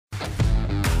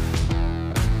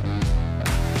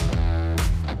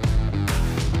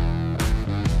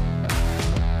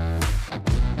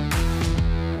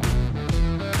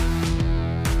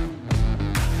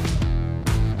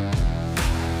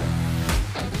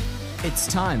It's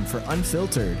time for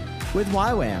Unfiltered with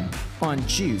YWAM on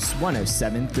Juice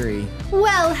 107.3.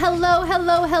 Well,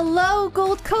 hello,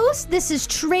 Gold Coast. This is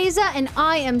Treza, and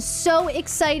I am so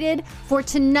excited for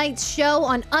tonight's show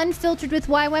on Unfiltered with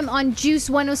YWAM on Juice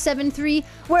 107.3.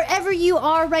 Wherever you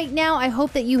are right now, I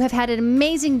hope that you have had an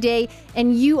amazing day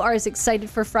and you are as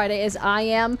excited for Friday as I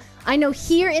am. I know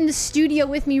here in the studio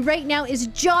with me right now is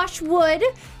Josh Wood.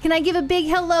 Can I give a big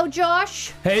hello,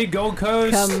 Josh? Hey, Gold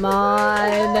Coast. Come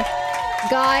on.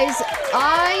 Guys,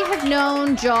 I have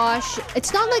known Josh.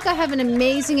 It's not like I have an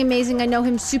amazing, I know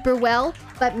him super well,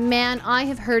 but man, I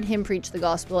have heard him preach the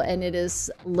gospel and it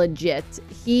is legit.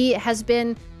 You've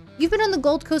been on the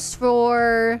Gold Coast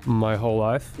for... My whole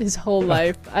life. His whole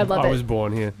life. I love it. I was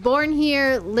born here. Born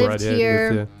here, lived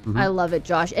here. Mm-hmm. I love it,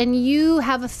 Josh. And you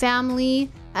have a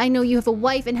family. I know you have a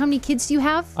wife. And how many kids do you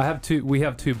have? We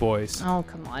have two boys. Oh,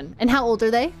 come on. And how old are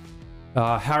they?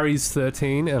 Harry's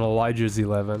 13 and Elijah's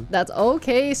 11. That's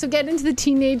okay. So get into the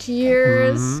teenage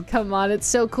years. Mm-hmm. Come on, it's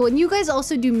so cool. And you guys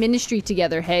also do ministry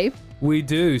together, hey? We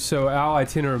do. So our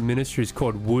itinerant ministry is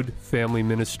called Wood Family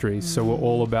Ministries. So we're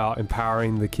all about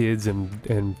empowering the kids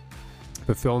and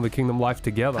fulfilling the kingdom life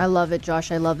together. I love it,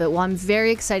 Josh. I love it. Well, I'm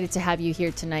very excited to have you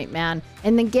here tonight, man.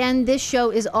 And again, this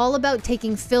show is all about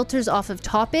taking filters off of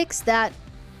topics that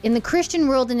in the Christian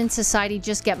world and in society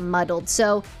just get muddled.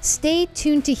 So stay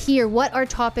tuned to hear what our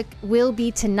topic will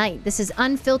be tonight. This is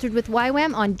Unfiltered with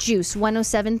YWAM on Juice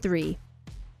 107.3.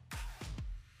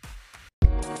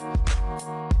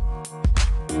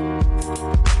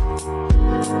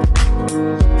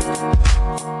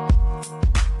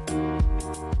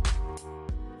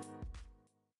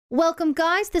 Welcome,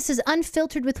 guys. This is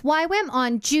Unfiltered with YWAM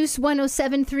on Juice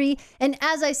 107.3. And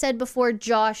as I said before,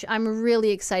 Josh, I'm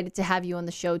really excited to have you on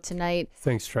the show tonight.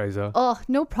 Thanks, Treza. Oh,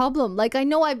 no problem. Like, I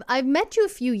know I've met you a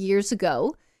few years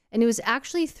ago, and it was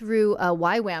actually through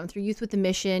YWAM, through Youth with a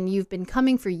Mission. You've been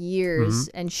coming for years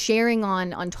and sharing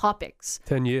on topics.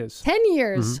 10 years. 10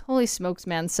 years. Holy smokes,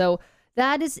 man. So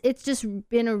it's just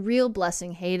been a real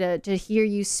blessing, hey, to hear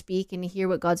you speak and to hear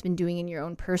what God's been doing in your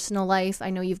own personal life. I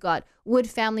know you've got Wood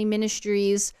Family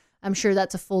Ministries. I'm sure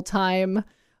that's a full-time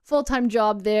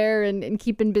job there and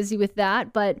keeping busy with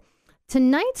that. But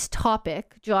tonight's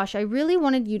topic, Josh, I really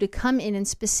wanted you to come in and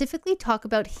specifically talk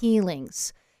about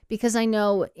healings, because I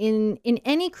know in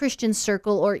any Christian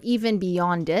circle or even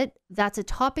beyond it, that's a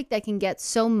topic that can get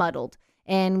so muddled.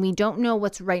 And we don't know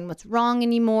what's right and what's wrong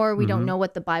anymore. We don't know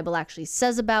what the Bible actually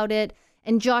says about it.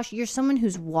 And Josh, you're someone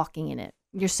who's walking in it.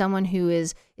 You're someone who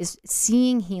is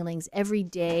seeing healings every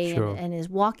day and is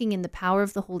walking in the power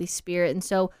of the Holy Spirit. And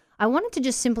so I wanted to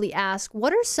just simply ask,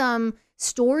 what are some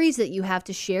stories that you have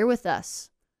to share with us?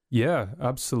 Yeah,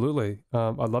 absolutely.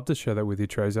 I'd love to share that with you,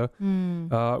 Treza.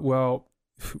 Well,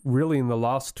 really in the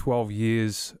last 12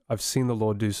 years, I've seen the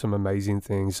Lord do some amazing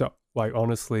things. Like,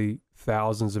 honestly,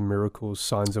 thousands of miracles,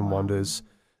 signs and wonders,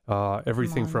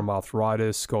 everything from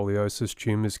arthritis, scoliosis,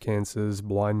 tumors, cancers,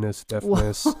 blindness,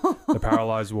 deafness, the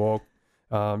paralyzed walk.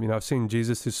 I've seen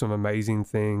Jesus do some amazing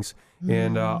things.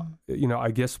 And,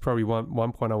 I guess probably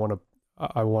one point I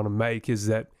want to make is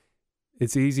that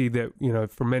it's easy that,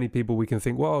 for many people we can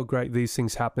think, well, great, these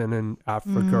things happen in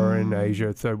Africa or in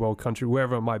Asia, third world country,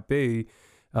 wherever it might be.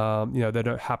 They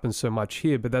don't happen so much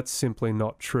here, but that's simply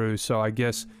not true. So I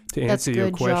guess to answer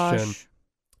your question, Josh.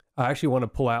 I actually want to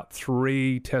pull out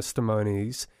 3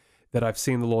 testimonies that I've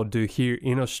seen the Lord do here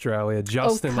in Australia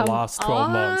just in the last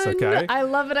 12 months, okay? I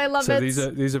love it. So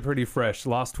these are pretty fresh,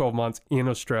 last 12 months in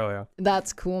Australia.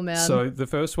 That's cool, man. So the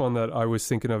first one that I was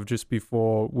thinking of just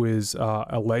before was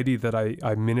a lady that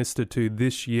I ministered to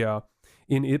this year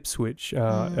in Ipswich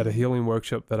at a healing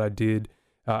workshop that I did.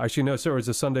 It was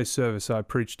a Sunday service I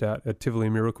preached at Tivoli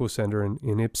Miracle Center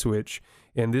in Ipswich.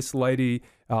 And this lady,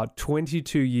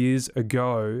 22 years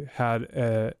ago, had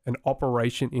an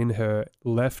operation in her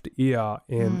left ear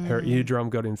and her eardrum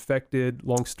got infected.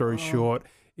 Long story short,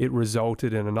 it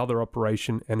resulted in another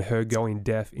operation and her going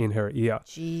deaf in her ear.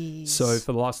 Jeez. So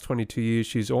for the last 22 years,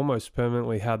 she's almost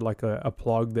permanently had like a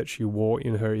plug that she wore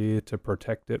in her ear to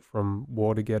protect it from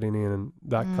water getting in and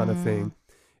that kind of thing.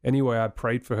 Anyway, I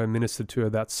prayed for her, ministered to her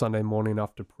that Sunday morning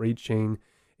after preaching,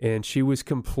 and she was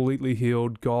completely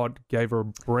healed. God gave her a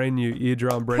brand new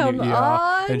eardrum, brand new ear,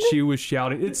 and she was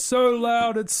shouting, "It's so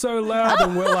loud, it's so loud."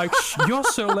 And we're like, "You're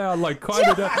so loud," like kind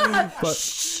of that. But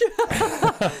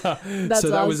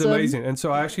so that was amazing. And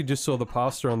so I actually just saw the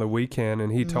pastor on the weekend,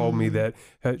 and he told me that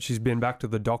she's been back to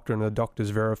the doctor, and the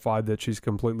doctor's verified that she's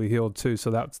completely healed too.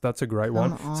 So that's a great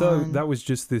one. So that was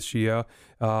just this year.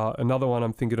 Another one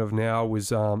I'm thinking of now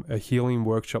was a healing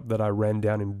workshop that I ran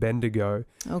down in Bendigo.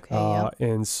 Okay.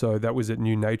 And so that was at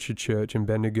New Nature Church in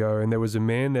Bendigo, and there was a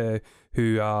man there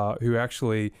who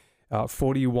actually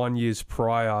 41 years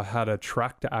prior had a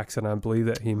tractor accident. I believe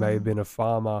that he may have been a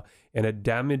farmer, and it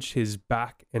damaged his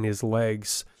back and his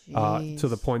legs to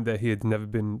the point that he had never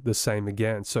been the same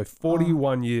again. So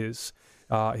 41 years.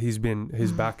 His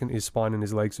back and his spine and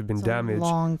his legs have been damaged. A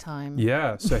long time.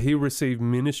 Yeah. So he received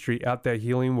ministry at their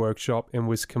healing workshop and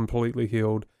was completely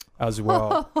healed as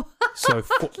well. So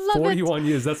 41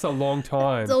 years, that's a long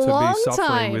time to be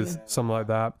suffering with something like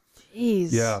that.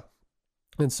 Jeez. Yeah.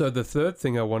 And so the third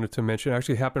thing I wanted to mention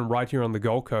actually happened right here on the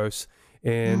Gold Coast.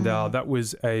 And that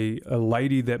was a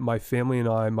lady that my family and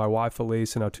I, my wife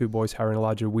Elise and our two boys, Harry and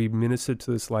Elijah, we ministered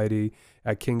to this lady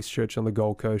at King's Church on the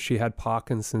Gold Coast. She had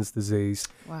Parkinson's disease.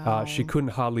 Wow. She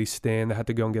couldn't hardly stand. They had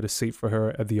to go and get a seat for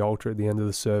her at the altar at the end of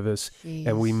the service. Jeez.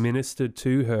 And we ministered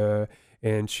to her,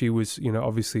 and she was,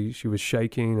 obviously she was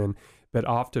shaking, but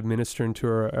after ministering to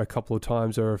her a couple of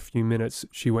times or a few minutes,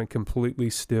 she went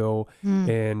completely still,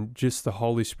 and just the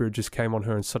Holy Spirit just came on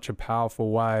her in such a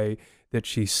powerful way that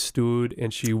she stood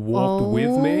and she walked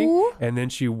with me, and then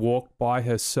she walked by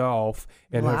herself,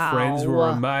 and her friends were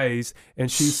amazed.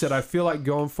 And she said, "I feel like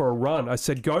going for a run." I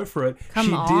said, "Go for it." She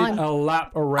did a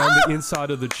lap around the inside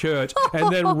of the church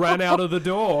and then ran out of the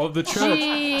door of the church.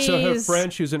 Jeez. So her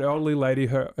friend, she was an elderly lady,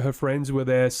 her friends were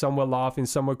there, some were laughing,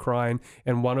 some were crying,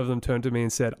 and one of them turned to me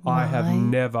and said, "I have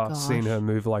never seen her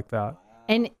move like that."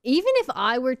 And even if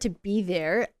I were to be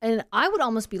there, and I would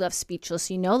almost be left speechless,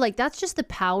 like that's just the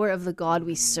power of the God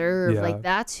we serve. Yeah. Like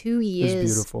that's who he is.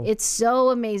 It's beautiful. It's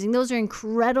so amazing. Those are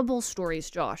incredible stories,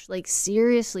 Josh. Like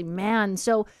seriously, man.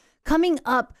 So coming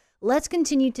up, let's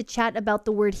continue to chat about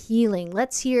the word healing.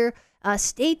 Let's hear,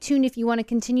 stay tuned if you want to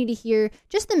continue to hear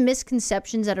just the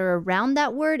misconceptions that are around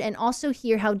that word, and also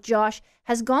hear how Josh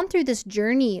has gone through this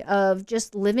journey of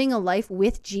just living a life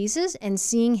with Jesus and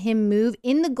seeing him move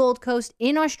in the Gold Coast,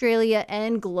 in Australia,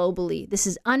 and globally. This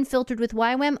is Unfiltered with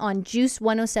YWAM on Juice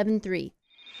 107.3.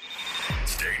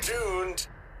 Stay tuned.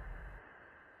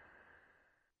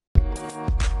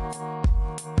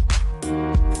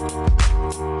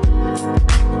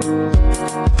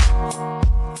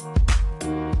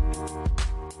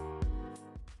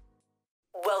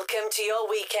 Welcome to your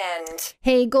weekend.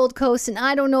 Hey, Gold Coast, and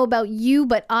I don't know about you,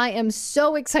 but I am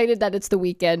so excited that it's the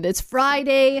weekend. It's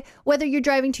Friday. Whether you're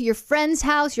driving to your friend's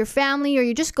house, your family, or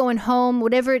you're just going home,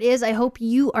 whatever it is, I hope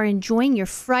you are enjoying your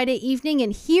Friday evening.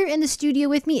 And here in the studio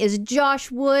with me is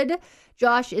Josh Wood.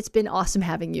 Josh, it's been awesome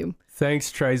having you.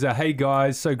 Thanks, Treza. Hey,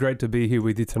 guys. So great to be here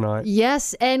with you tonight.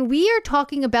 Yes, and we are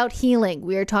talking about healing.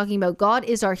 We are talking about God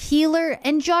is our healer.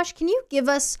 And Josh, can you give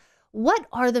us, what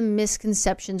are the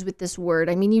misconceptions with this word?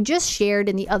 I mean, you just shared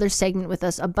in the other segment with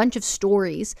us a bunch of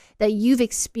stories that you've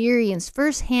experienced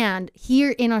firsthand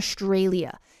here in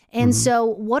Australia. And so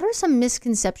what are some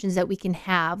misconceptions that we can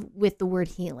have with the word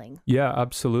healing? Yeah,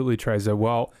 absolutely, Treza.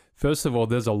 Well, first of all,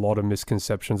 there's a lot of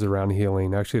misconceptions around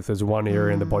healing. Actually, if there's one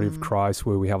area in the body of Christ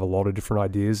where we have a lot of different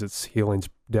ideas, it's healing's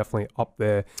definitely up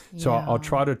there. So I'll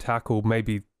try to tackle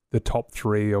maybe the top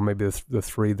three, or maybe the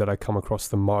three that I come across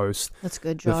the most. That's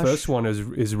good, Josh. The first one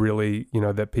is really,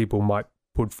 that people might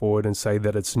put forward and say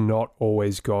that it's not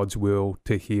always God's will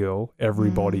to heal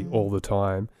everybody all the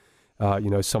time.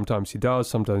 Sometimes he does,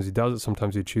 sometimes he doesn't,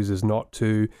 sometimes he chooses not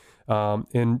to.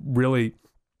 And really,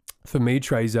 for me,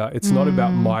 Treza, it's not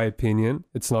about my opinion.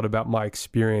 It's not about my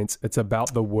experience. It's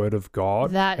about the word of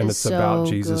God. And it's about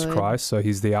Jesus Christ. So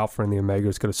he's the Alpha and the Omega.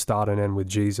 It's got to start and end with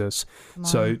Jesus.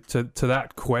 So to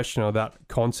that question or that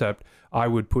concept, I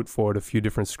would put forward a few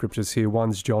different scriptures here.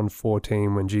 One's John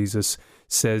 14, when Jesus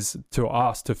says to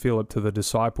us, to Philip, to the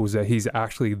disciples, that he's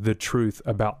actually the truth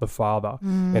about the Father.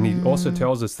 And he also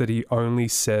tells us that he only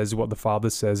says what the Father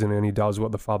says and only does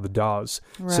what the Father does.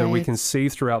 Right. So we can see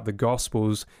throughout the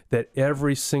Gospels that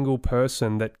every single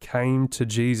person that came to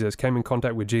Jesus, came in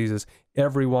contact with Jesus,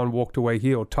 everyone walked away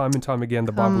healed. Time and time again,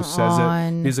 the Bible says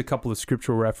it. Here's a couple of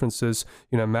scriptural references.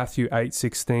 Matthew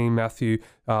 8:16, Matthew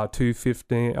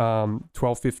 2:15,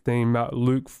 12:15,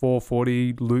 Luke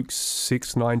 4:40, Luke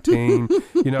 6:19.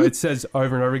 It says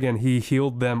over and over again, he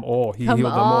healed them all. He healed them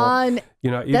all.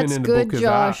 Even That's in the good, book of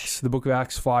Josh. Acts, the book of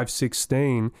Acts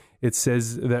 5:16, it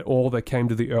says that all that came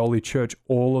to the early church,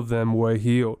 all of them were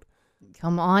healed.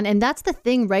 Come on. And that's the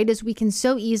thing, right? Is we can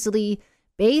so easily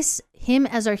base him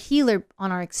as our healer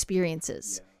on our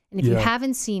experiences. And if you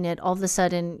haven't seen it, all of a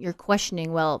sudden you're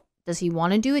questioning, well, does he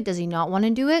want to do it? Does he not want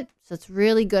to do it? So it's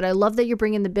really good. I love that you're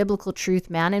bringing the biblical truth,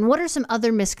 man. And what are some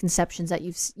other misconceptions that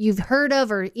you've heard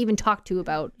of or even talked to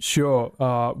about? Sure.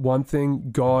 One thing,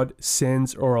 God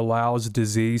sends or allows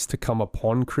disease to come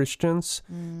upon Christians.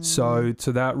 So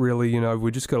to that, really,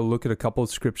 we just got to look at a couple of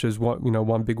scriptures.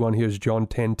 One big one here is John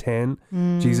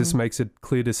 10:10. Jesus makes a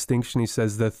clear distinction. He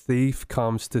says, the thief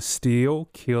comes to steal,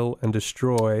 kill, and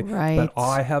destroy. Right. But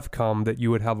I have come that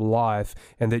you would have life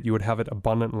and that you would have it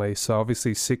abundantly. So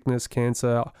obviously sickness,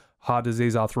 cancer, heart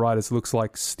disease, arthritis looks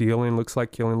like stealing, looks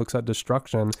like killing, looks like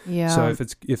destruction. Yeah. So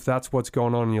if that's what's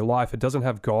going on in your life, it doesn't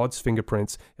have God's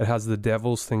fingerprints. It has the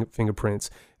devil's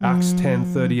fingerprints. Acts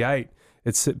 10:38.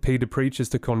 Peter preaches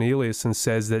to Cornelius and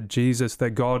says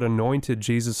that God anointed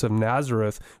Jesus of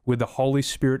Nazareth with the Holy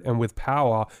Spirit and with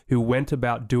power, who went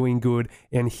about doing good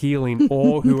and healing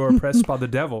all who are oppressed by the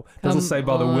devil. Doesn't say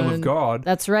by the will of God.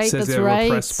 That's right. It says That's they were right.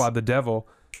 oppressed by the devil.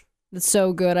 That's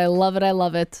so good. I love it. I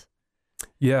love it.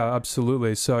 Yeah,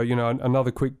 absolutely. So, another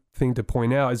quick thing to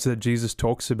point out is that Jesus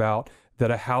talks about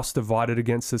that a house divided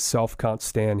against itself can't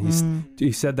stand.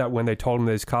 He said that when they told him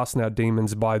that he's casting out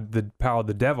demons by the power of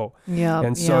the devil. Yeah.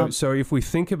 And so if we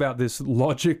think about this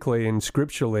logically and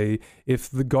scripturally, if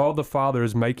the God the Father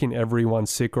is making everyone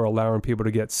sick or allowing people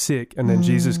to get sick, and then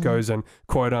Jesus goes and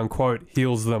quote unquote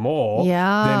heals them all,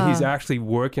 then he's actually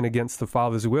working against the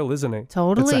Father's will, isn't he?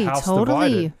 Totally. It's a house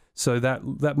divided. So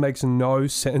that makes no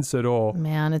sense at all.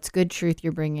 Man, it's good truth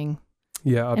you're bringing.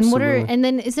 Yeah, absolutely. And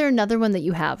then is there another one that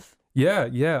you have?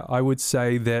 Yeah. I would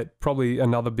say that probably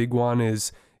another big one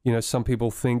is, some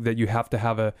people think that you have to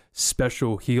have a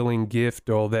special healing gift,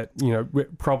 or that,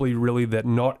 probably really that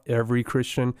not every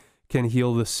Christian can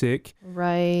heal the sick.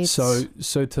 Right. So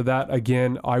to that,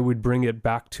 again, I would bring it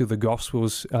back to the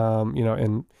Gospels,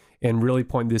 and really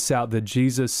point this out, that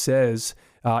Jesus says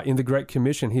in the Great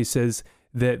Commission, he says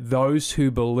that those who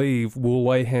believe will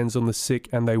lay hands on the sick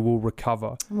and they will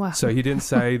recover. Wow. So he didn't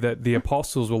say that the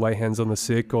apostles will lay hands on the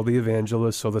sick or the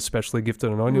evangelists or the specially gifted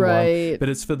anointed one, but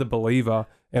it's for the believer.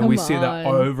 And we see that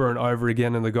over and over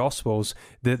again in the Gospels,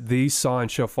 that these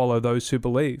signs shall follow those who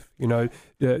believe.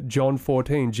 John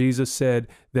 14, Jesus said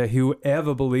that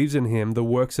whoever believes in him, the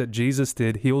works that Jesus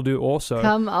did, he'll do also.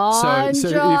 Come on,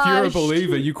 so Josh. if you're a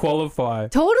believer, you qualify.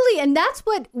 Totally. And that's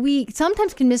what we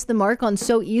sometimes can miss the mark on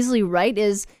so easily, right?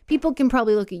 Is people can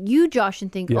probably look at you, Josh,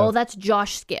 and think, oh, that's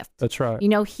Josh's gift. That's right.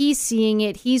 He's seeing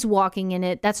it. He's walking in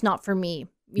it. That's not for me,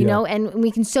 you know? And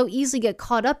we can so easily get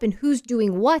caught up in who's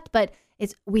doing what, but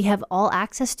we have all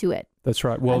access to it. That's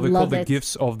right. Well, they're called the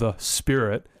gifts of the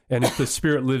Spirit. And if the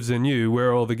Spirit lives in you, where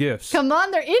are all the gifts? Come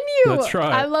on, they're in you. That's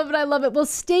right. I love it. I love it. Well,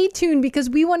 stay tuned because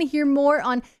we want to hear more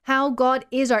on how God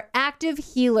is our active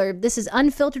healer. This is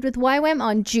Unfiltered with YWAM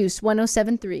on Juice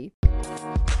 107.3.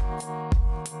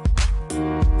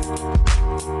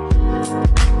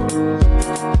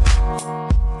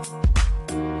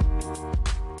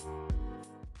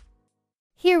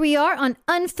 Here we are on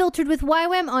Unfiltered with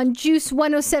YWAM on Juice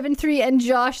 107.3. And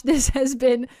Josh, this has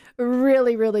been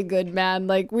really, really good, man.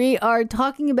 Like, we are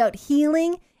talking about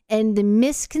healing and the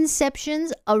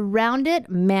misconceptions around it.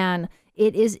 Man,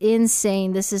 it is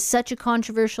insane. This is such a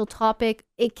controversial topic.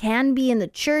 It can be in the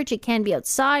church. It can be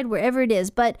outside, wherever it is.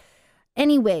 But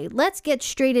anyway, let's get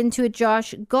straight into it,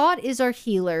 Josh. God is our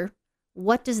healer.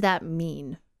 What does that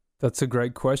mean? That's a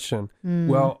great question.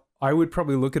 Well, I would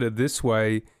probably look at it this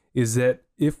way, is that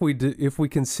if we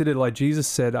consider, like Jesus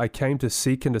said, I came to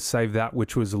seek and to save that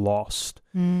which was lost.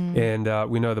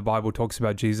 And we know the Bible talks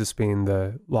about Jesus being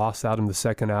the last Adam, the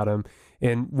second Adam.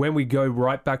 And when we go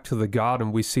right back to the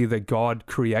garden, we see that God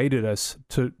created us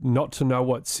not to know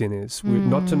what sin is,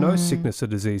 not to know sickness or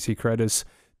disease. He created us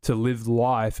to live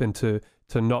life and to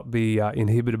not be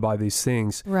inhibited by these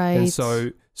things. Right. And so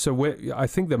I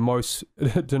think that most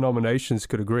denominations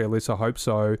could agree, at least I hope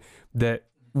so, that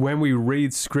when we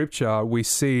read scripture, we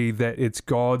see that it's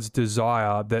God's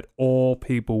desire that all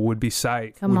people would be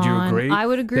saved. Would you agree? I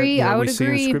would agree. I would see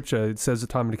agree. in scripture, it says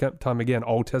time and time again,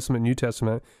 Old Testament, New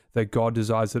Testament, that God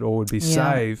desires that all would be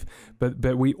saved.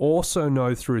 But we also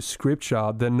know through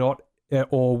scripture that not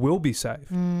all will be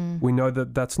saved. We know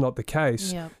that that's not the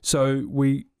case. Yeah. So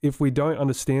if we don't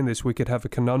understand this, we could have a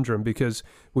conundrum, because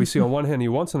we see on one hand he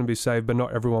wants them to be saved, but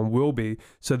not everyone will be.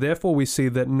 So therefore we see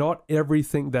that not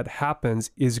everything that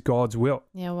happens is God's will.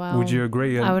 Yeah, wow. Would you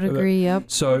agree? I would agree, yep.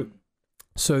 So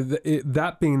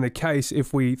that being the case,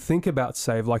 if we think about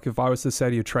saved, like if I was to say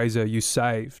to you, Treza, you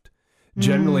saved,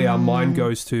 generally our mind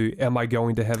goes to, am I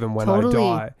going to heaven when I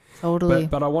die? Totally.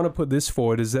 But I want to put this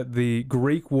forward, is that the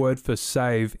Greek word for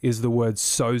save is the word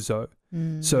sozo.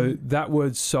 So that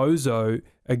word sozo,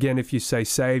 again, if you say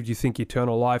saved, you think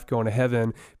eternal life, going to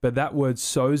heaven. But that word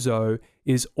sozo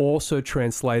is also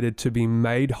translated to be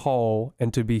made whole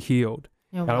and to be healed.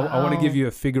 Oh, And I want to give you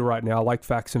a figure right now. I like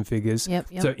facts and figures. Yep.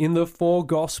 So in the 4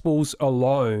 Gospels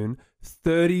alone,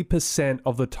 30%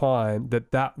 of the time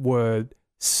that word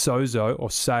sozo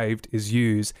or saved is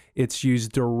used, it's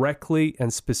used directly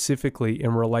and specifically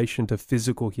in relation to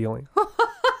physical healing.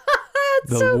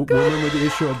 That's so good. Woman with the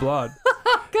issue of blood.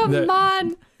 Come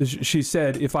on. She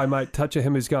said, if I might touch a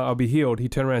hem of his garment, I'll be healed. He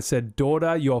turned around and said,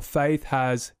 daughter, your faith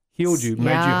has healed you,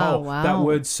 made you whole. Wow. That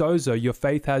word sozo, your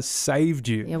faith has saved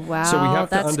you. Yeah, wow. So we have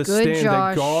to That's understand good, that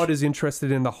Josh. God is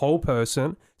interested in the whole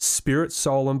person, spirit,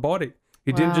 soul, and body.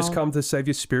 He didn't just Wow. come to save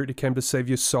your spirit, he came to save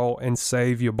your soul and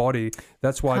save your body.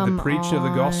 That's why Come the preaching of the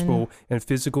on. gospel and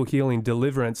physical healing,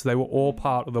 deliverance, they were all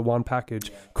part of the one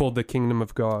package called the kingdom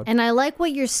of God. And I like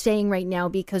what you're saying right now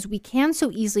because we can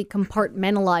so easily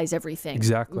compartmentalize everything.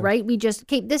 Exactly. Right? We just,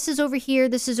 okay, this is over here,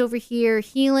 this is over here.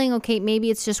 Healing, okay,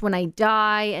 maybe it's just when I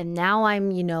die and now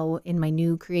I'm, in my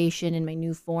new creation, in my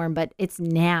new form, but it's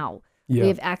now. Yeah. We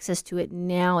have access to it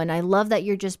now. And I love that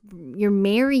you're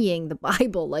marrying the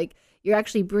Bible. Like, you're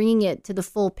actually bringing it to the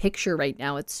full picture right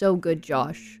now. It's so good,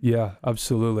 Josh. Yeah,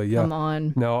 absolutely. Yeah. Come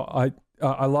on. No,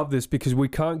 I love this because we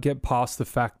can't get past the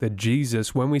fact that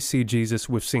Jesus, when we see Jesus,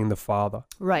 we've seen the Father.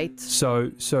 Right.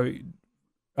 So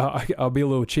I'll be a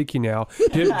little cheeky now.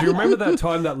 Do you remember that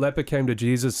time that leper came to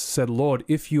Jesus and said, Lord,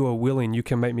 if you are willing, you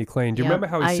can make me clean? Do you remember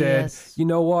how he said, yes. you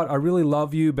know what, I really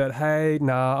love you, but hey,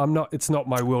 nah, it's not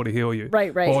my will to heal you.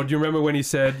 Right. Or do you remember when he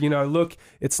said, look,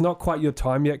 it's not quite your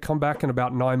time yet. Come back in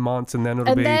about 9 months and then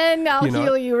it'll be. And then I'll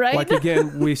heal you, right? Like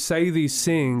again, we say these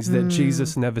things that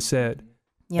Jesus never said.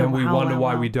 Yeah, And we wow, wonder wow,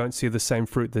 why wow. we don't see the same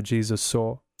fruit that Jesus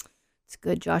saw. It's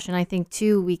good, Josh. And I think,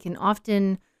 too, we can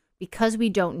often, because we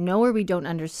don't know or we don't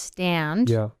understand,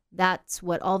 Yeah. that's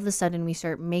what all of a sudden we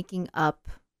start making up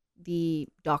the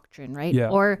doctrine, right?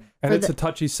 Yeah. Or And it's a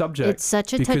touchy subject. It's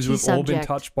such a because touchy we've all been subject.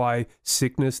 touched by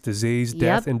sickness, disease,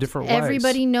 death in different ways.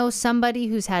 Everybody knows somebody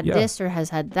who's had Yeah. this or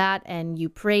has had that, and you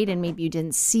prayed and maybe you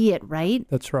didn't see it, right?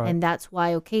 That's right. And that's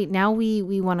why, okay, now we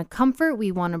want to comfort,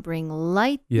 we want to bring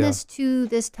lightness to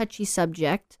this touchy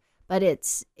subject, but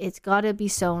it's got to be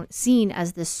seen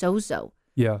as the sozo.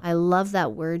 Yeah. I love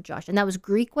that word, Josh. And that was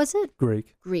Greek, was it?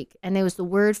 Greek. Greek. And it was the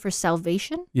word for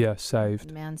salvation. Yeah,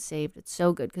 saved. Man saved. It's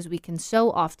so good because we can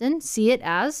so often see it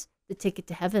as the ticket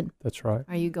to heaven. That's right.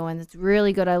 Are you going? It's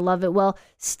really good. I love it. Well,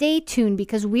 stay tuned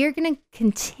because we're going to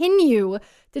continue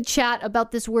to chat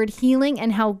about this word healing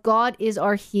and how God is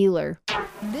our healer.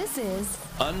 This is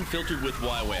Unfiltered with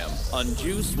YWAM on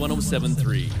Juice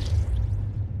 107.3.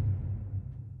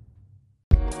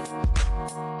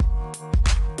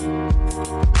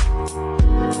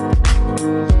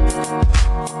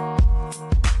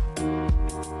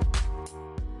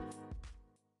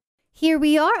 Here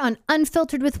we are on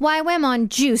Unfiltered with YWAM on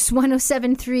Juice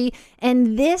 107.3,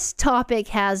 and this topic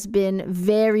has been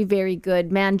very, very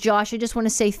good. Man, Josh, I just want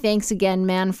to say thanks again,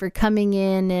 man, for coming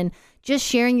in and just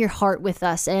sharing your heart with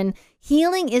us. And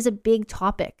healing is a big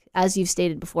topic, as you've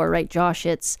stated before, right, Josh?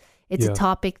 It's a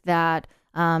topic that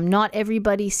not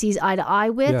everybody sees eye to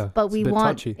eye with, but we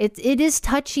want touchy. it is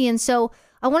touchy. And so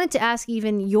I wanted to ask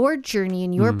even your journey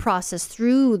and your process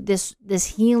through this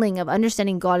healing of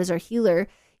understanding God as our healer.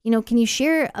 Can you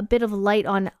share a bit of light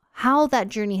on how that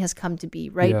journey has come to be,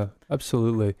 right? Yeah,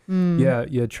 absolutely.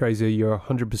 Yeah, Tracy, you're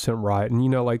 100% right. And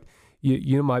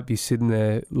you might be sitting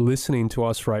there listening to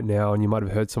us right now, and you might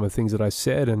have heard some of the things that I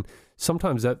said, and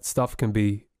sometimes that stuff can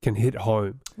hit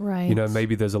home. Right.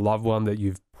 Maybe there's a loved one that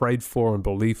you've prayed for and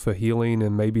believed for healing,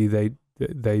 and maybe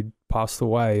they passed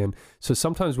away. And so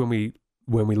sometimes when we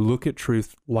look at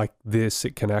truth like this,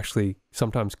 it can actually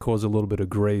sometimes cause a little bit of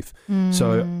grief.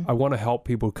 So I want to help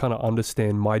people kind of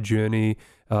understand my journey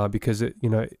because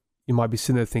you might be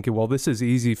sitting there thinking, well, this is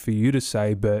easy for you to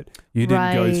say, but you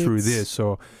didn't go through this,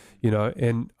 or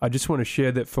and I just want to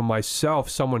share that for myself,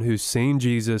 someone who's seen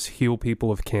Jesus heal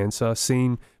people of cancer,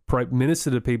 minister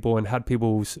to people and had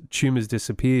people's tumors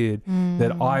disappeared,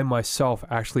 that I myself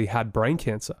actually had brain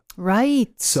cancer. Right.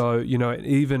 So,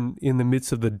 even in the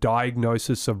midst of the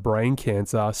diagnosis of brain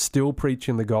cancer, still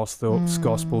preaching the gospel,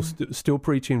 still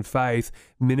preaching faith,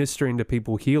 ministering to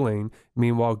people healing,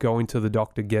 meanwhile going to the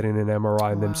doctor, getting an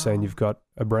MRI and them saying you've got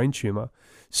a brain tumor.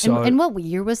 So, and what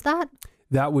year was that?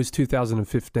 That was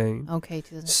 2015. Okay,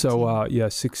 2015. So,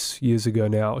 6 years ago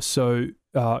now. So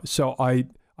I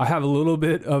have a little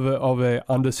bit of a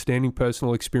understanding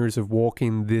personal experience of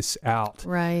walking this out.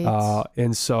 Right.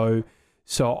 And so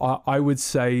I would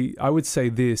say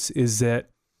this is that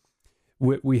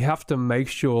we have to make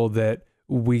sure that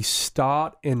we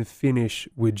start and finish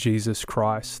with Jesus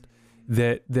Christ,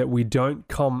 that we don't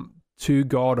come to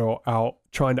God or out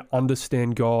trying to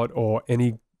understand God or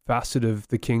any facet of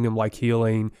the kingdom like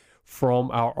healing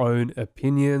from our own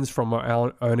opinions, from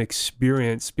our own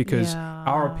experience, because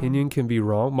our opinion can be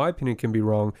wrong. My opinion can be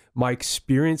wrong. My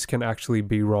experience can actually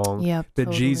be wrong. Yep, but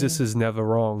totally. Jesus is never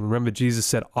wrong. Remember, Jesus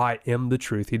said, I am the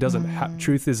truth. He doesn't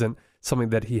truth isn't something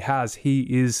that he has. He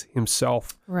is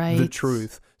himself, the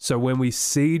truth. So when we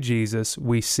see Jesus,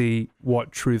 we see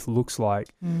what truth looks like.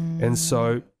 And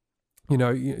so, you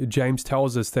know, James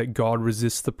tells us that God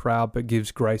resists the proud but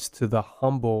gives grace to the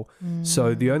humble.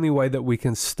 So the only way that we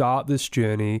can start this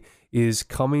journey is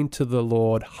coming to the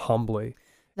Lord humbly.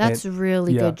 That's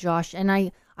really good, Josh. And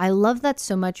I love that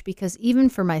so much, because even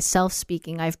for myself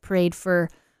speaking, I've prayed for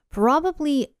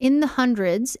probably in the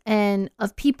hundreds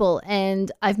of people,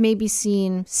 and I've maybe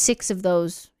seen 6 of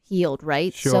those healed,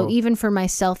 right? Sure. So even for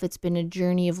myself, it's been a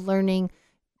journey of learning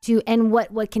to, and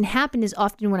what can happen is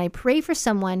often when I pray for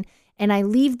someone and I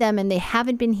leave them and they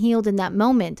haven't been healed in that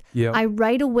moment, I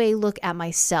right away look at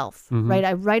myself, right?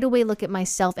 I right away look at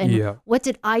myself and what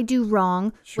did I do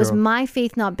wrong? Was my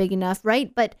faith not big enough,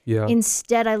 right? But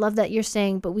instead, I love that you're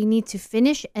saying, but we need to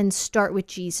finish and start with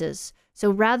Jesus. So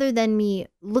rather than me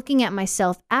looking at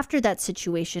myself after that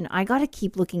situation, I got to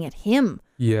keep looking at him,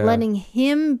 letting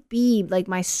him be like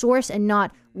my source and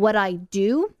not what I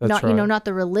do, not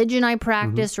the religion I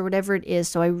practice or whatever it is.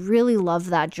 So I really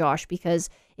love that, Josh, because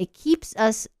it keeps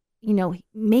us,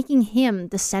 making him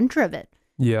the center of it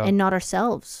and not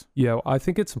ourselves. Yeah, I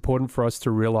think it's important for us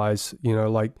to realize,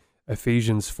 like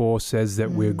Ephesians 4 says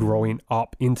that we're growing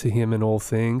up into him in all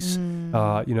things.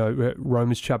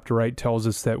 Romans chapter 8 tells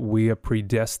us that we are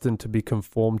predestined to be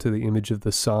conformed to the image of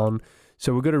the Son.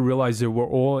 So we've got to realize that we're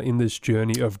all in this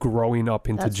journey of growing up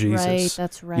into Jesus.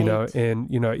 That's right.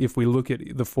 If we look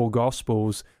at the 4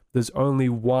 Gospels, there's only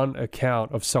one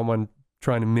account of someone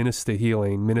trying to minister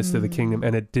healing, minister the kingdom,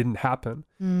 and it didn't happen.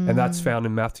 And that's found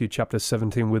in Matthew chapter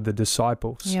 17 with the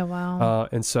disciples. Yeah, wow.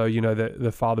 And so,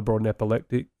 the father brought an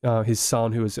epileptic, his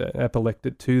son who was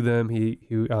epileptic to them. He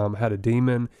had a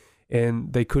demon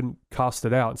and they couldn't cast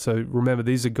it out. So remember,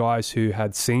 these are guys who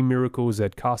had seen miracles,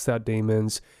 they'd cast out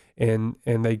demons, and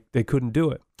they couldn't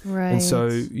do it. Right. And so,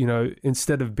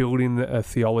 instead of building a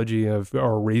theology or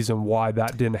a reason why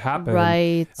that didn't happen,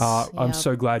 I'm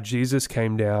so glad Jesus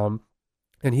came down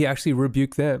and he actually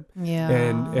rebuked them. Yeah.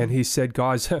 And he said,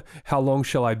 guys, how long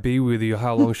shall I be with you?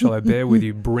 How long shall I bear with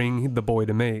you? Bring the boy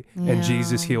to me. Yeah. And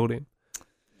Jesus healed him.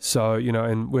 So,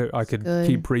 I could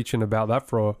keep preaching about that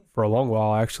for a long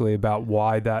while, actually, about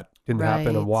why that didn't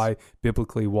happen and why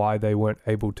they weren't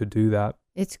able to do that.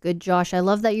 It's good, Josh. I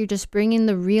love that you're just bringing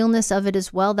the realness of it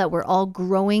as well, that we're all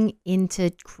growing into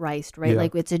Christ, right?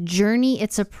 Like it's a journey,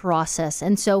 it's a process.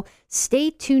 And so stay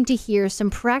tuned to hear some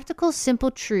practical,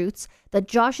 simple truths that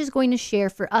Josh is going to share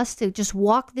for us to just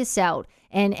walk this out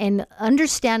and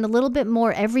understand a little bit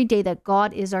more every day that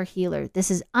God is our healer.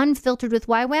 This is Unfiltered with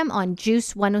YWAM on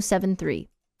Juice 107.3.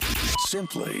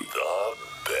 Simply the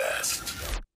best.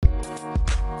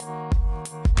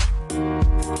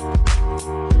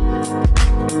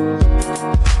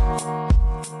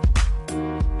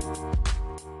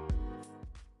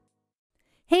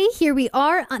 Hey, here we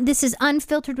are. This is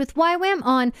Unfiltered with YWAM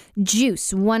on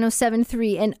Juice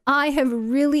 107.3, and I have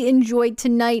really enjoyed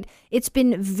tonight. It's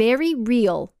been very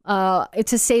real,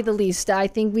 to say the least. I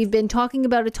think we've been talking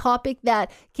about a topic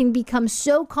that can become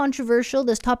so controversial,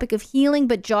 this topic of healing,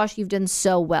 but Josh, you've done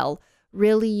so well.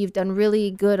 Really, you've done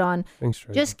really good on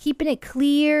just keeping it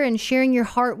clear and sharing your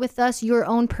heart with us, your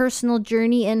own personal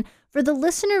journey. And for the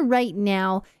listener right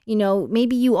now,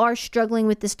 maybe you are struggling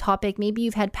with this topic. Maybe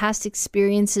you've had past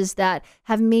experiences that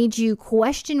have made you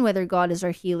question whether God is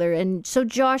our healer. And so,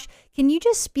 Josh, can you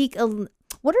just speak,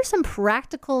 what are some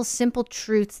practical, simple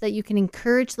truths that you can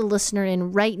encourage the listener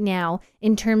in right now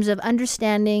in terms of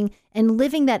understanding and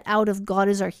living that out of God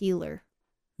is our healer?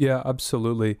 Yeah,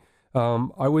 absolutely.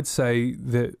 I would say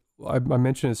that I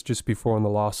mentioned this just before in the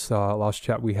last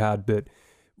chat we had, but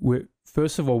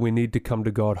first of all, we need to come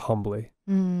to God humbly.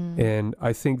 And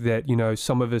I think that,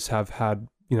 some of us have had,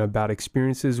 bad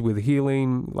experiences with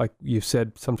healing. Like you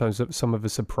said, sometimes some of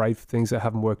us have prayed for things that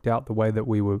haven't worked out the way that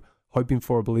we were hoping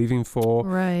for or believing for.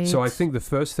 Right. So I think the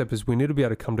first step is we need to be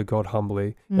able to come to God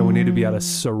humbly and we need to be able to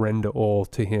surrender all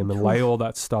to him and lay all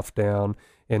that stuff down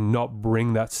and not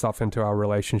bring that stuff into our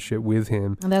relationship with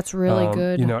him. That's really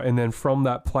good. And then from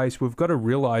that place, we've got to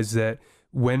realize that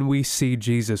when we see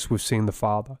Jesus, we've seen the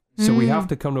Father. So we have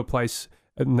to come to a place,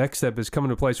 the next step is coming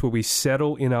to a place where we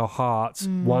settle in our hearts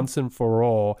once and for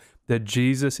all that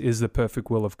Jesus is the perfect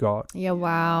will of God. Yeah,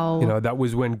 wow. You know, that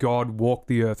was when God walked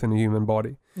the earth in a human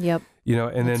body. Yep. You know,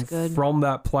 and That's then good. from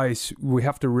that place, we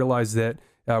have to realize that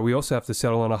we also have to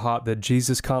settle on a heart that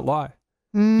Jesus can't lie.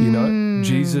 You know,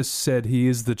 Jesus said he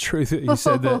is the truth. He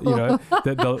said that, you know,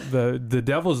 that the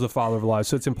devil's the father of lies.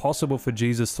 So it's impossible for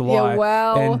Jesus to lie. Yeah,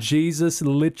 wow. And Jesus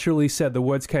literally said, the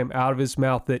words came out of his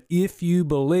mouth, that if you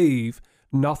believe,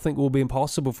 nothing will be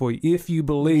impossible for you. If you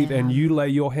believe and you lay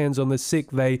your hands on the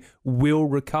sick, they will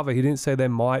recover. He didn't say they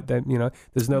might. They, you know,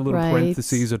 there's no little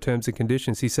parentheses or terms and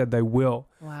conditions. He said they will.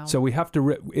 Wow. So we have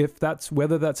to, if that's,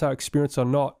 whether that's our experience or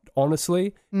not,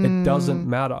 honestly, it doesn't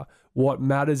matter. What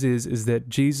matters is that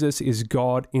Jesus is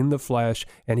God in the flesh,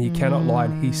 and he cannot lie,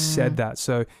 and he said that.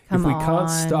 So if we can't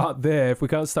start there, if we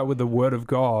can't start with the word of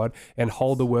God and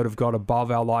hold the word of God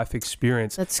above our life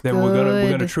experience, then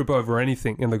we're gonna trip over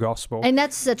anything in the gospel. And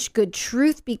that's such good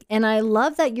truth. And I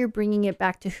love that you're bringing it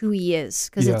back to who he is,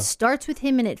 because it starts with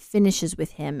him and it finishes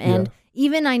with him. And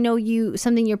even I know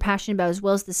something you're passionate about as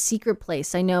well as the secret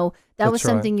place. I know that was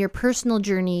something your personal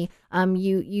journey.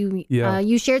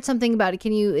 You shared something about it.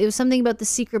 It was something about the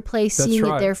secret place, seeing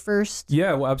it there first.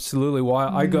 Yeah, well, absolutely. Well,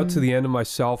 I got to the end of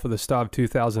myself at the start of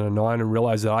 2009 and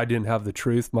realized that I didn't have the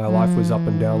truth. My life was up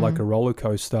and down like a roller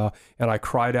coaster, and I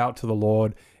cried out to the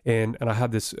Lord. And I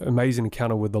had this amazing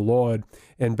encounter with the Lord,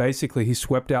 and basically he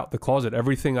swept out the closet.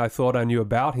 Everything I thought I knew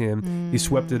about him, he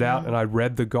swept it out, and I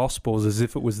read the Gospels as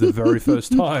if it was the very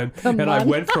first time. I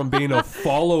went from being a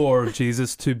follower of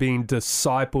Jesus to being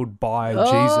discipled by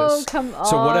Jesus. Come on.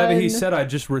 So whatever he said, I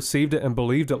just received it and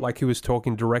believed it like he was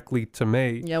talking directly to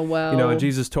me. Yeah, well. You know, and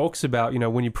Jesus talks about, you know,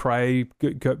 when you pray,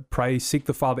 pray, seek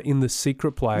the Father in the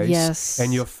secret place. Yes.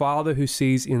 And your Father who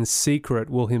sees in secret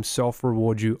will himself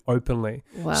reward you openly.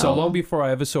 Wow. So long before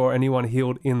I ever saw anyone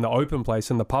healed in the open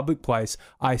place, in the public place,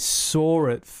 I saw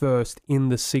it first in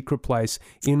the secret place,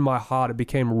 in my heart. It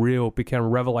became real, it became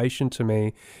revelation to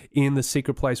me in the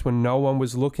secret place when no one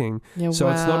was looking. Yeah, so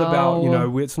it's not about, you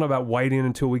know, it's not about waiting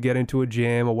until we get into a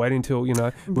jam or waiting until, you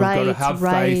know, we've got to have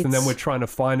faith and then we're trying to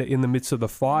find it in the midst of the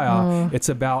fire. It's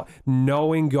about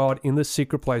knowing God in the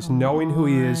secret place, knowing who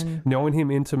he is, knowing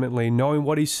him intimately, knowing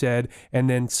what he said, and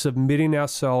then submitting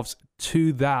ourselves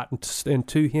to that and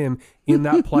to him in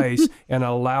that place and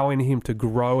allowing him to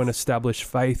grow and establish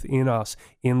faith in us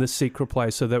in the secret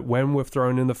place, so that when we're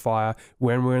thrown in the fire,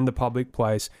 when we're in the public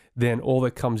place, then all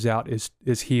that comes out is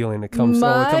healing. All that comes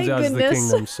out is the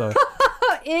kingdom. So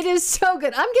it is so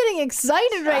good. I'm getting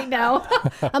excited right now.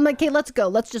 I'm like, okay, let's go.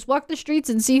 Let's just walk the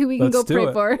streets and see who we can go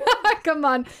pray for. Come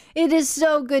on. It is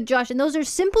so good, Josh. And those are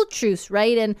simple truths,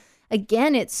 right? And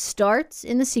again, it starts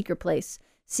in the secret place.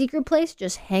 Secret place,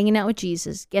 just hanging out with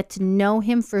Jesus. Get to know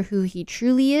him for who he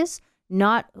truly is,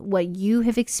 not what you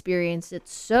have experienced.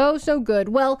 It's so, so good.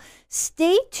 Well,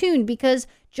 stay tuned, because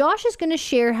Josh is going to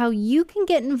share how you can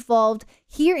get involved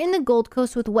here in the Gold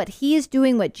Coast with what he is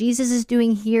doing, what Jesus is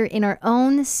doing here in our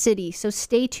own city. So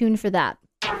stay tuned for that.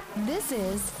 This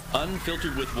is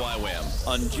Unfiltered with YWAM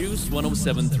on Juice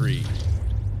 107.3.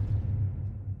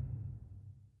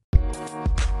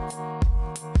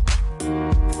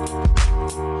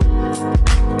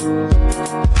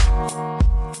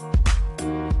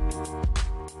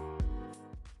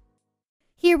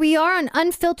 Here we are on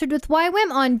Unfiltered with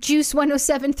YWAM on Juice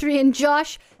 107.3. And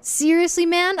Josh, seriously,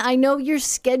 man, I know your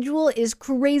schedule is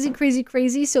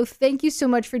crazy. So thank you so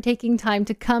much for taking time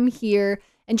to come here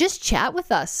and just chat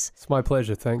with us. it's my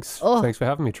pleasure. Thanks for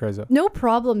having me, Treza. No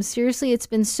problem. Seriously, it's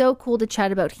been so cool to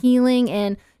chat about healing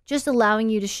and just allowing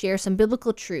you to share some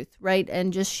biblical truth, right?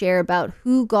 And just share about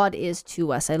who God is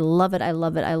to us. I love it.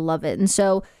 And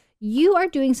so you are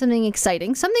doing something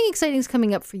exciting. Something exciting is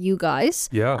coming up for you guys.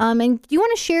 Yeah. And do you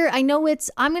want to share? I know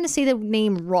I'm going to say the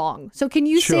name wrong. So can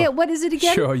you say it? What is it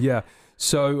again? Sure, yeah.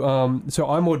 So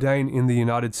I'm ordained in the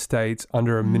United States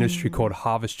under a ministry called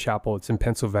Harvest Chapel. It's in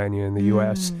Pennsylvania in the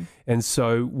US. And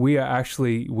so we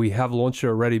have launched it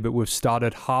already, but we've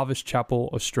started Harvest Chapel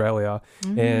Australia.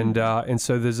 And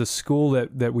so there's a school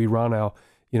that we run,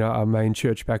 our main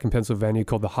church back in Pennsylvania,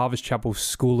 called the Harvest Chapel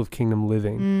School of Kingdom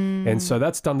Living. And so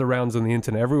that's done the rounds on the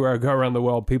internet. Everywhere I go around the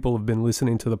world, people have been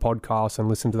listening to the podcast and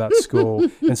listening to that school.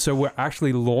 And so we're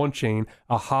actually launching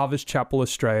a Harvest Chapel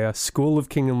Australia School of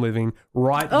Kingdom Living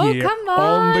here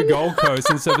on the Gold Coast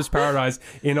in Surfers Paradise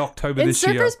in October this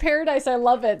year. In Surfers Paradise, I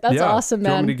love it. That's awesome, man. Do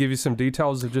you want me to give you some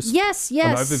details of just yes. an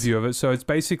overview of it? So it's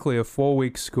basically a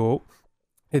 4-week school.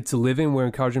 It's living. We're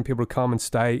encouraging people to come and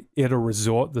stay at a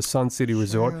resort, the Sun City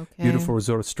Resort, beautiful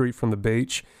resort, a street from the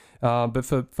beach. But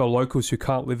for locals who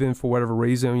can't live in for whatever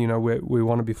reason, we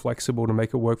want to be flexible to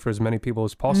make it work for as many people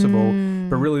as possible.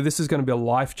 But really, this is going to be a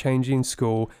life-changing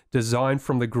school designed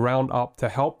from the ground up to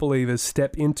help believers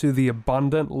step into the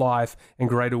abundant life and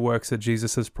greater works that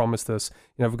Jesus has promised us.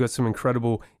 We've got some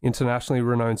incredible internationally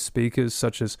renowned speakers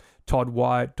such as Todd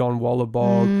White, Don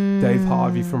Wallerbog, Dave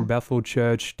Harvey from Bethel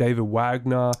Church, David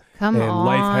Wagner,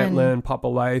 Leif Hetland, Papa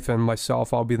Leif, and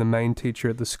myself. I'll be the main teacher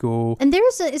at the school. And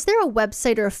is there a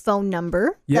website or a phone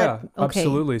number? Yeah,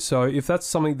 absolutely. So if that's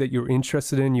something that you're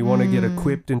interested in, you want to get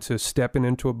equipped into stepping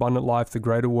into abundant life, the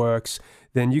greater works,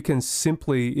 then you can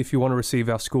simply, if you want to receive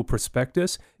our school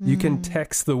prospectus, you can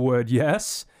text the word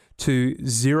yes to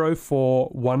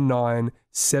 0419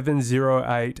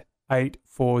 708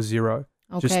 840.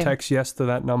 Okay. Just text yes to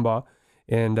that number.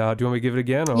 And do you want me to give it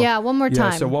again? Or? Yeah, one more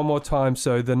time. So one more time.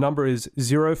 So the number is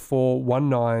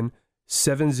 0419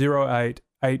 708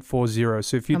 840.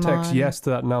 So if you text yes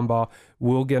to that number,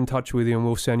 we'll get in touch with you and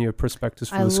we'll send you a prospectus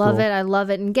for the school. I love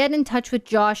it. And get in touch with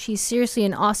Josh. He's seriously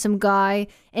an awesome guy.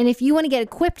 And if you want to get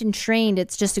equipped and trained,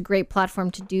 it's just a great platform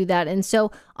to do that. And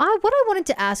so what I wanted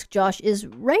to ask Josh is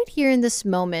right here in this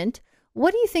moment,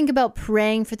 what do you think about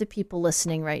praying for the people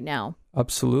listening right now?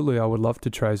 Absolutely. I would love to,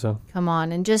 Treza. Come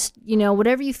on. And just,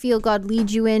 whatever you feel God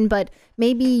leads you in, but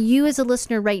maybe you as a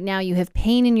listener right now, you have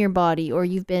pain in your body or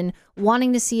you've been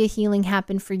wanting to see a healing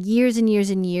happen for years and years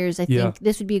and years. I think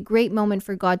this would be a great moment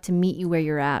for God to meet you where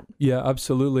you're at. Yeah,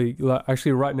 absolutely.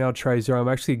 Actually, right now, Treza, I'm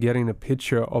actually getting a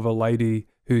picture of a lady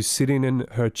who's sitting in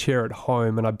her chair at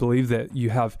home, and I believe that you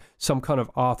have some kind of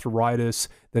arthritis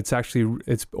that's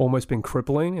it's almost been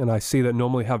crippling, and I see that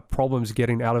normally have problems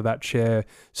getting out of that chair.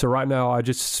 So right now, I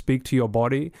just speak to your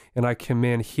body, and I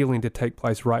command healing to take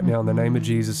place right now in the name of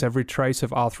Jesus. Every trace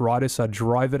of arthritis, I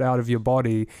drive it out of your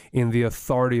body in the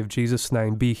authority of Jesus'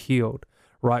 name. Be healed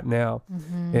right now.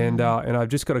 And I've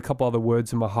just got a couple other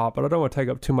words in my heart, but I don't want to take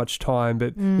up too much time.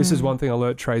 But this is one thing I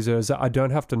learned, Treza, is that I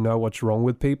don't have to know what's wrong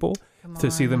with people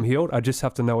to see them healed. I just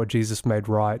have to know what Jesus made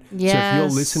right. Yes. So if you're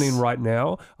listening right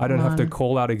now, I don't have to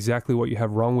call out exactly what you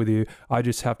have wrong with you. I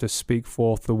just have to speak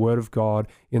forth the word of God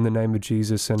in the name of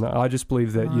Jesus. And I just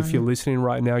believe that if you're listening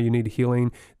right now, you need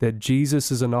healing, that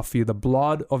Jesus is enough for you. The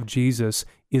blood of Jesus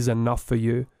is enough for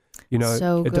you.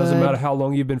 It doesn't matter how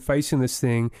long you've been facing this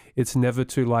thing, it's never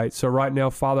too late. So right now,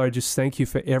 Father, I just thank you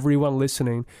for everyone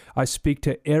listening. I speak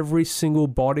to every single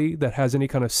body that has any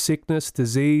kind of sickness,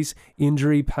 disease,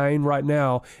 injury, pain right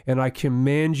now, and I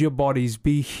command your bodies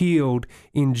be healed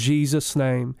in Jesus'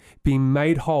 name. Be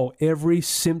made whole. Every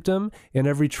symptom and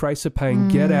every trace of pain,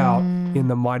 get out in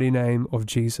the mighty name of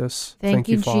Jesus. Thank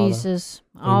you, Father. Jesus.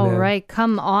 All right,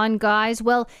 come on, guys.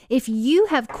 Well, if you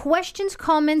have questions,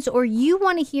 comments, or you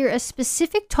want to hear a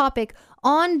specific topic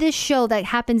on this show that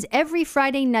happens every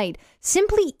Friday night,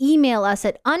 simply email us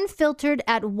at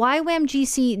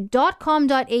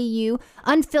unfiltered@ywamgc.com.au,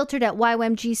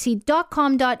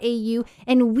 unfiltered@ywamgc.com.au,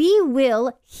 and we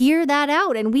will hear that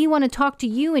out. And we want to talk to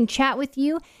you and chat with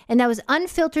you. And that was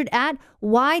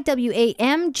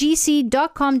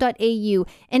unfiltered@ywamgc.com.au.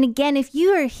 And again, if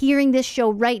you are hearing this show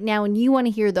right now and you want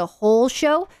to hear the whole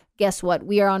show, guess what?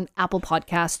 We are on Apple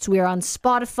Podcasts. We are on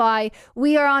Spotify.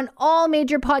 We are on all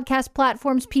major podcast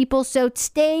platforms, people. So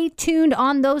stay tuned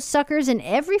on those suckers. And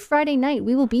every Friday night,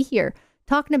 we will be here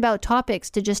talking about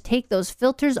topics to just take those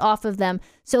filters off of them.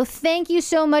 So thank you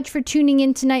so much for tuning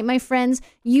in tonight, my friends.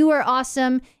 You are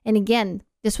awesome. And again,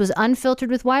 this was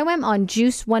Unfiltered with YWAM on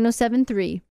Juice 107.3.